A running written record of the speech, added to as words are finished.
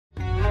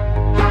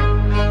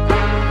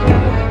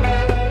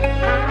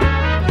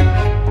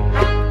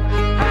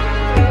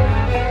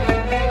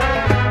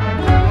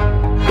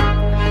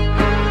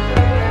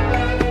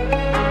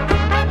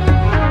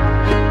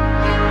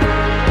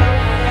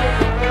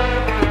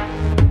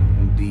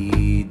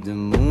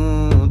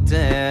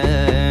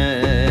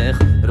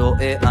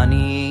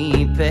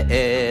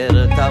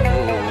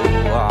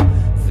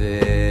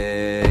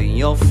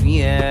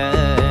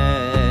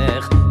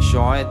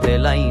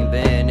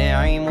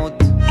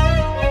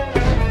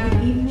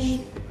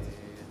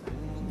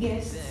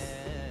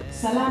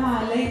סלאם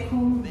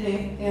עליכום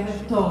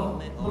וערב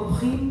טוב.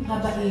 ברוכים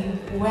הבאים.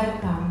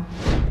 Welcome.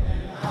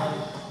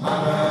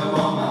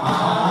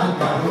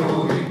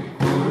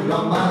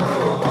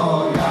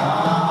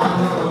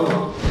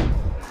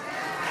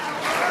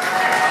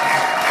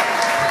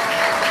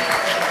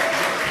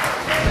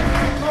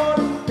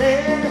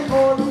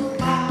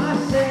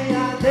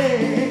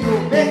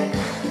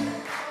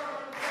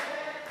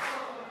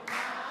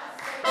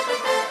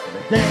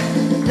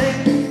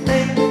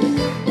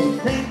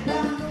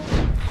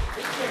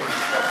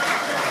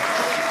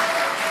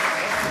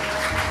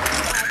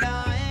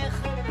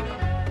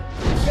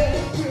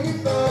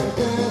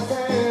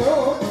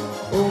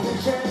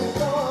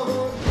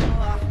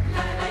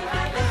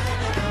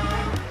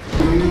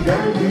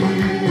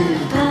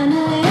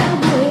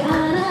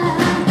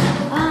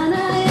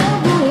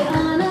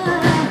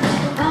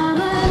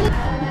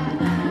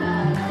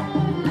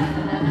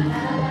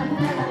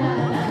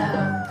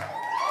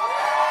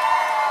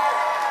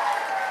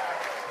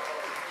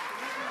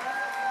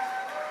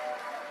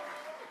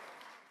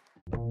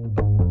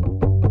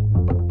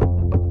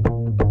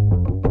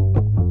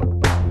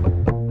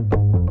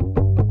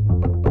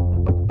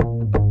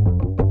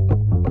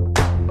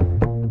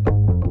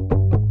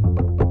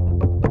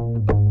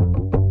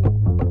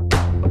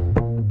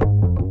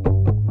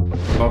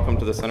 Welcome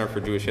to the Center for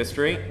Jewish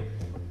History.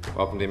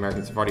 Welcome to the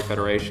American Sephardi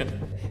Federation.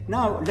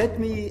 Now, let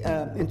me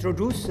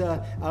introduce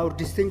our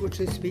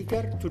distinguished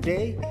speaker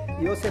today,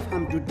 Yosef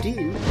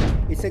Hamduddin.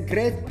 It's a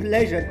great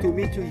pleasure to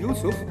meet you,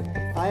 Yusuf.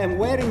 I am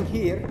wearing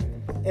here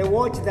a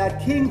watch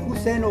that King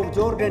Hussein of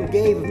Jordan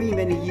gave me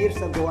many years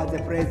ago as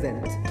a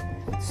present.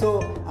 So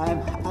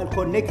I'll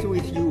connect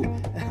with you.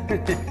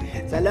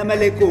 Salam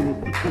alaikum.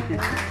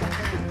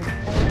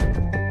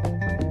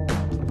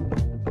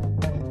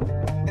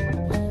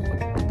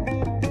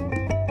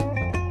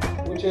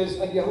 which is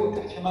اليهود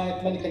تحت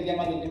حماية ملك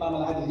اليمن الإمام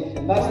العادل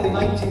يحيى. That's the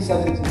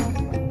 1970s.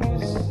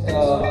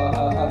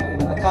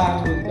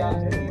 Attacked with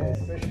guns.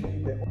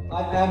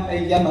 I am a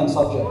Yemen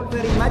subject.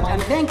 Very much,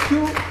 and thank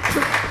you.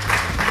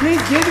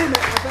 Please give him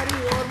a very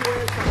warm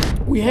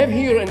welcome. We have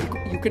here, and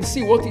you can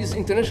see what is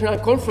international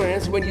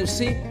conference when you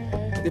see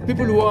the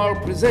people who are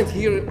present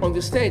here on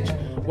the stage.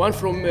 One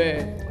from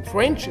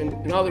French, and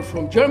another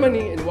from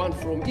Germany, and one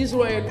from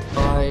Israel.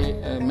 By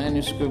a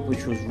manuscript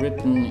which was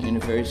written in a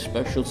very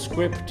special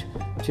script,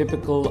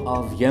 typical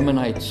of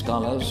Yemenite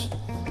scholars.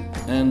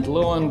 And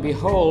lo and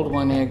behold,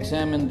 when I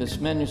examined this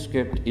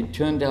manuscript, it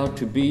turned out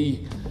to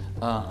be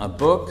a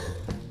book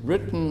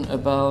written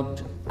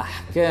about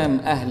Ahkam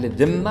Ahl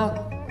Dhimma.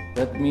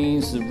 That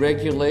means the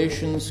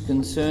regulations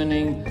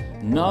concerning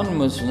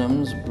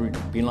non-Muslims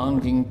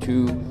belonging to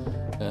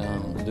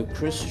the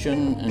Christian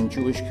and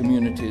Jewish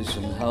communities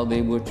and how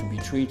they were to be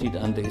treated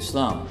under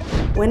Islam.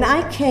 When I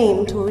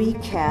came to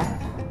recap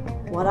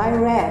what I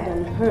read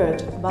and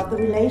heard about the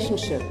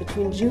relationship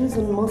between Jews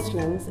and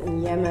Muslims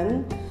in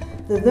Yemen,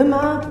 the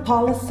Dhimma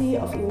policy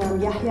of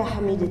Imam Yahya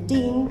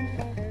Hamiduddin,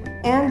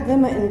 and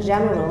Dhimma in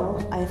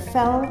general, I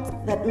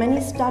felt that many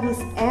studies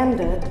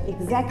ended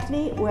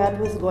exactly where it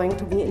was going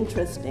to be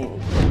interesting.